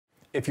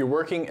If you're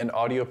working in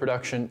audio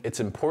production,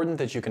 it's important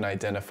that you can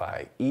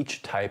identify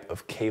each type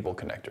of cable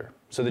connector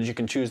so that you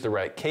can choose the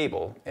right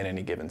cable in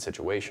any given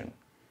situation.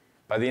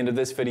 By the end of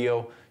this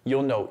video,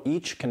 you'll know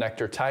each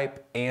connector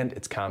type and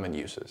its common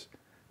uses.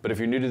 But if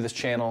you're new to this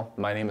channel,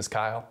 my name is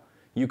Kyle.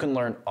 You can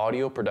learn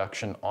audio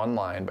production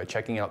online by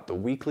checking out the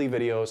weekly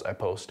videos I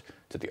post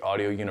to the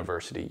Audio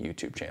University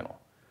YouTube channel.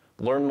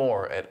 Learn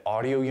more at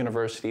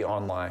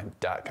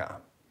audiouniversityonline.com.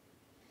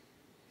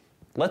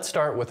 Let's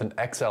start with an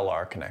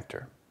XLR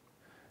connector.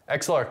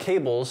 XLR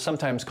cables,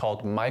 sometimes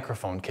called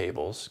microphone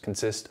cables,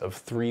 consist of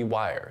three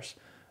wires: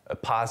 a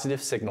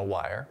positive signal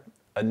wire,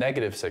 a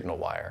negative signal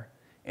wire,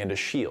 and a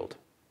shield.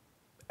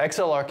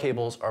 XLR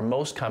cables are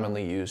most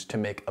commonly used to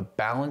make a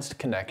balanced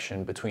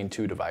connection between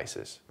two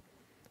devices.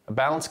 A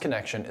balanced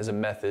connection is a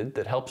method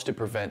that helps to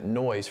prevent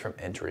noise from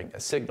entering a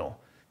signal.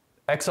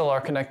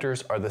 XLR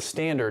connectors are the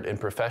standard in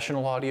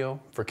professional audio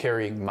for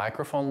carrying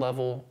microphone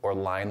level or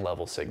line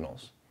level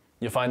signals.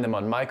 You'll find them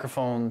on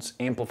microphones,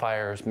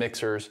 amplifiers,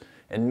 mixers,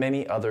 and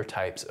many other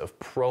types of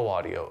pro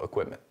audio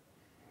equipment.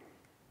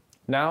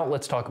 Now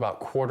let's talk about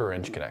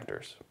quarter-inch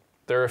connectors.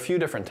 There are a few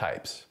different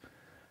types.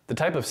 The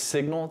type of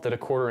signal that a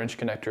quarter-inch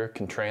connector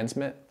can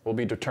transmit will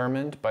be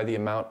determined by the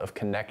amount of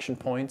connection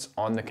points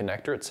on the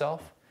connector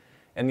itself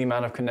and the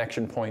amount of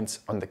connection points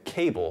on the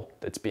cable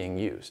that's being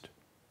used.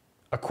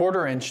 A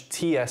quarter-inch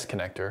TS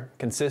connector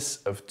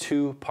consists of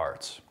two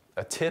parts,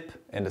 a tip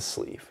and a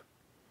sleeve.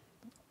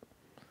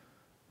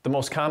 The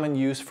most common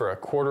use for a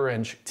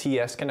quarter-inch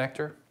TS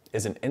connector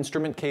is an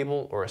instrument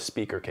cable or a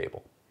speaker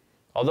cable.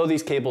 Although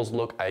these cables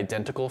look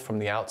identical from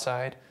the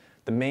outside,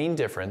 the main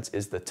difference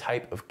is the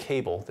type of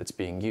cable that's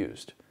being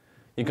used.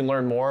 You can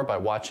learn more by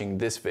watching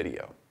this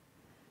video.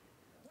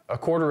 A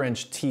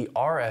quarter-inch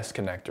TRS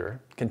connector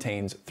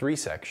contains three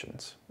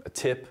sections: a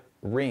tip,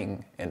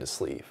 ring, and a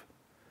sleeve.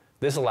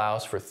 This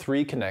allows for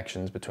three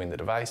connections between the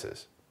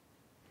devices.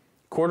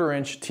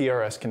 Quarter-inch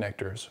TRS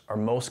connectors are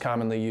most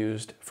commonly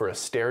used for a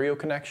stereo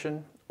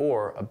connection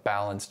or a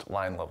balanced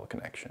line level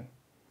connection.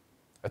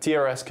 A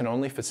TRS can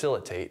only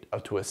facilitate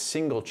up to a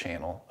single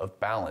channel of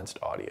balanced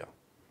audio.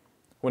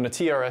 When a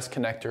TRS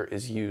connector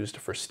is used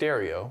for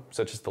stereo,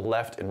 such as the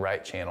left and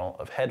right channel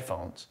of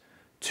headphones,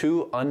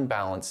 two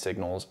unbalanced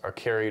signals are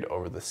carried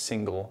over the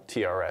single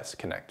TRS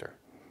connector.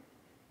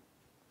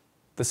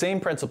 The same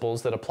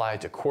principles that apply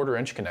to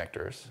quarter-inch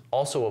connectors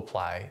also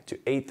apply to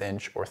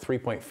 1/8" or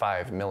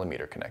 3.5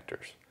 millimeter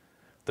connectors.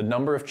 The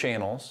number of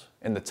channels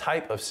and the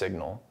type of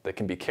signal that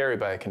can be carried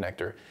by a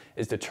connector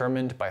is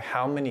determined by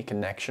how many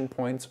connection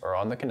points are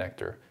on the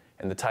connector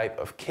and the type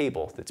of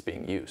cable that's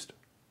being used.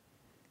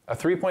 A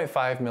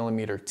 3.5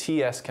 millimeter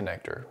TS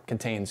connector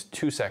contains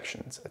two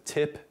sections, a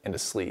tip and a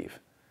sleeve.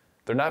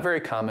 They're not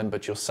very common,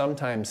 but you'll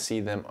sometimes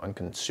see them on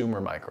consumer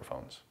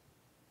microphones.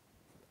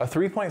 A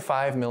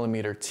 3.5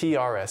 millimeter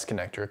TRS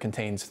connector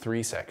contains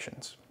three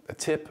sections, a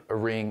tip, a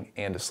ring,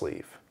 and a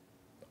sleeve.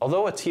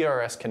 Although a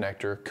TRS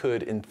connector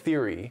could, in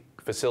theory,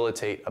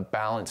 facilitate a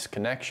balanced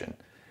connection,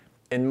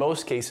 in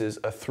most cases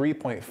a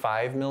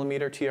 3.5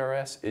 millimeter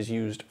TRS is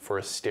used for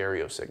a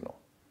stereo signal.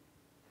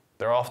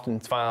 They're often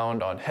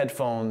found on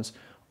headphones,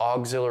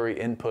 auxiliary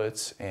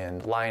inputs,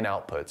 and line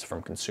outputs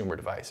from consumer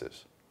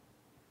devices.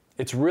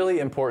 It's really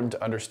important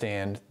to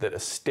understand that a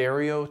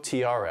stereo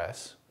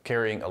TRS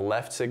carrying a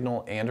left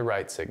signal and a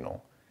right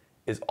signal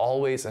is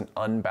always an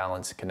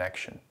unbalanced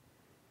connection.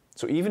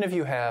 So even if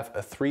you have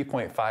a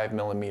 3.5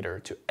 millimeter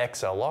to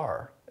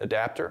XLR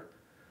adapter,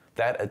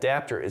 that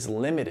adapter is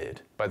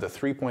limited by the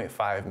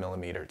 3.5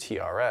 millimeter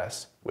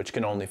TRS, which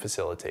can only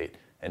facilitate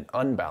an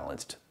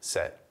unbalanced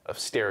set of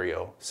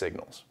stereo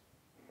signals.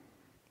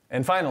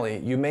 And finally,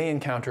 you may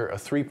encounter a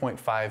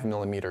 3.5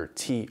 millimeter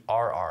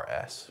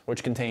TRRS,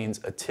 which contains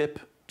a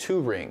tip,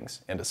 two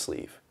rings, and a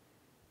sleeve.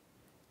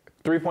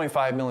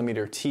 3.5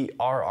 millimeter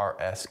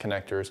TRRS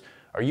connectors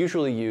are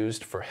usually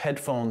used for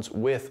headphones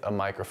with a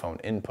microphone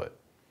input.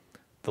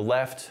 The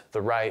left,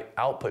 the right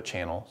output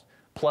channels,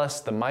 plus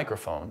the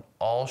microphone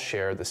all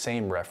share the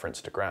same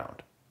reference to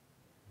ground.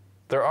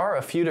 There are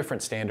a few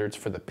different standards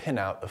for the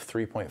pinout of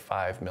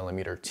 3.5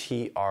 millimeter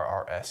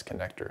TRRS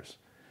connectors.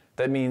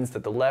 That means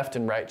that the left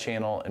and right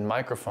channel and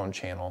microphone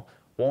channel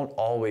won't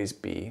always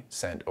be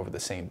sent over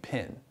the same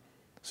pin.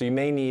 So you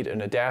may need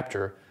an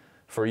adapter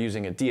for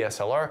using a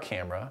DSLR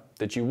camera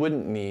that you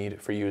wouldn't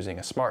need for using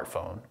a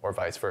smartphone or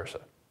vice versa.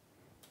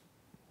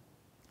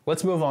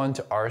 Let's move on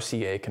to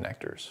RCA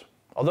connectors.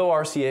 Although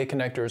RCA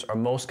connectors are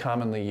most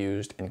commonly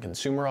used in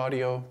consumer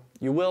audio,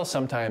 you will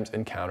sometimes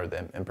encounter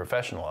them in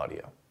professional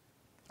audio.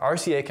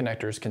 RCA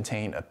connectors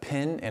contain a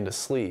pin and a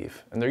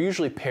sleeve, and they're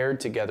usually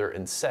paired together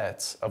in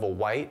sets of a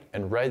white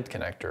and red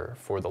connector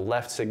for the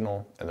left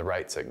signal and the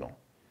right signal.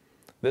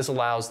 This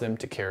allows them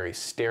to carry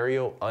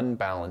stereo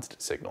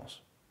unbalanced signals.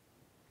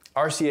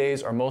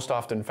 RCAs are most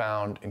often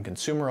found in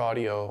consumer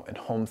audio and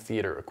home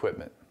theater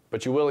equipment,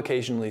 but you will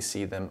occasionally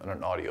see them in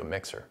an audio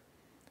mixer.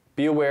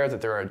 Be aware that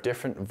there are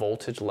different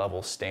voltage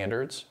level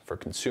standards for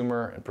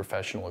consumer and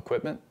professional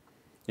equipment.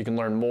 You can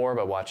learn more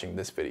by watching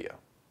this video.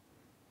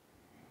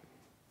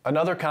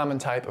 Another common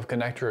type of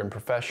connector in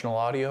professional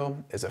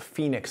audio is a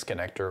Phoenix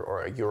connector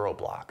or a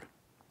Euroblock.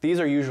 These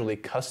are usually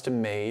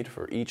custom made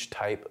for each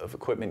type of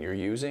equipment you're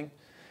using,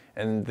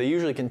 and they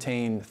usually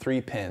contain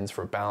 3 pins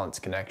for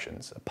balanced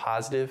connections, a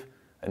positive,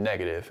 a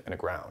negative, and a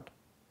ground.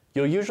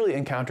 You'll usually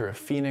encounter a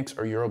Phoenix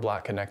or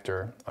Euroblock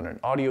connector on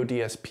an audio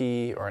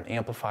DSP or an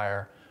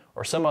amplifier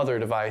or some other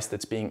device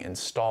that's being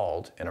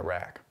installed in a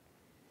rack.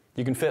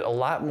 You can fit a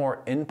lot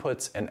more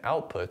inputs and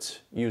outputs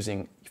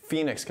using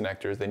Phoenix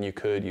connectors than you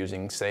could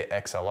using, say,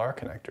 XLR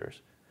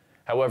connectors.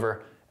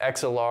 However,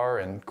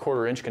 XLR and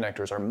 1/4-inch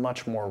connectors are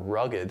much more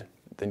rugged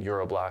than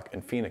Euroblock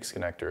and Phoenix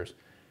connectors,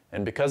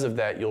 and because of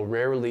that, you'll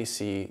rarely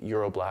see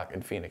Euroblock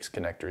and Phoenix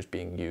connectors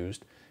being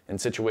used in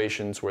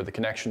situations where the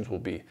connections will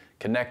be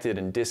connected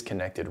and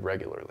disconnected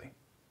regularly.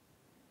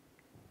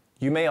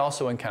 You may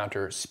also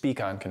encounter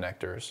SpeakON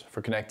connectors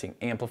for connecting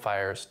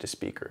amplifiers to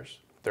speakers.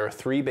 There are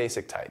 3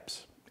 basic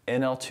types: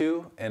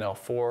 NL2,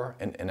 NL4,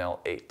 and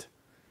NL8.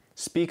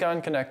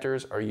 SpeakON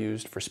connectors are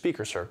used for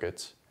speaker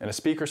circuits, and a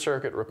speaker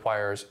circuit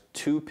requires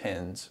 2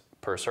 pins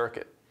per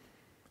circuit.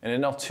 An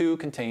NL2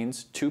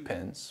 contains 2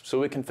 pins,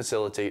 so it can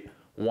facilitate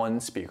 1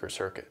 speaker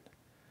circuit.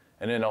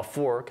 An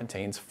NL4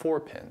 contains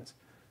 4 pins,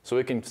 so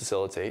it can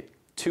facilitate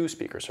 2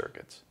 speaker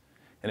circuits.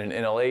 And an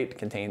NL8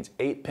 contains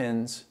 8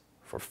 pins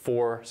for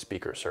 4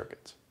 speaker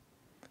circuits.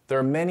 There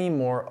are many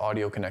more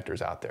audio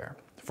connectors out there.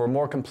 For a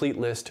more complete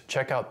list,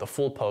 check out the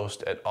full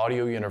post at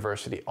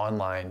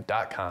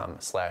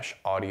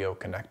audiouniversityonline.com/audio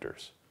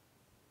connectors.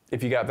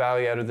 If you got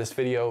value out of this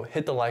video,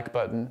 hit the like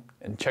button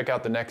and check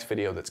out the next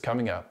video that's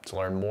coming up to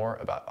learn more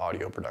about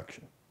audio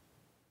production.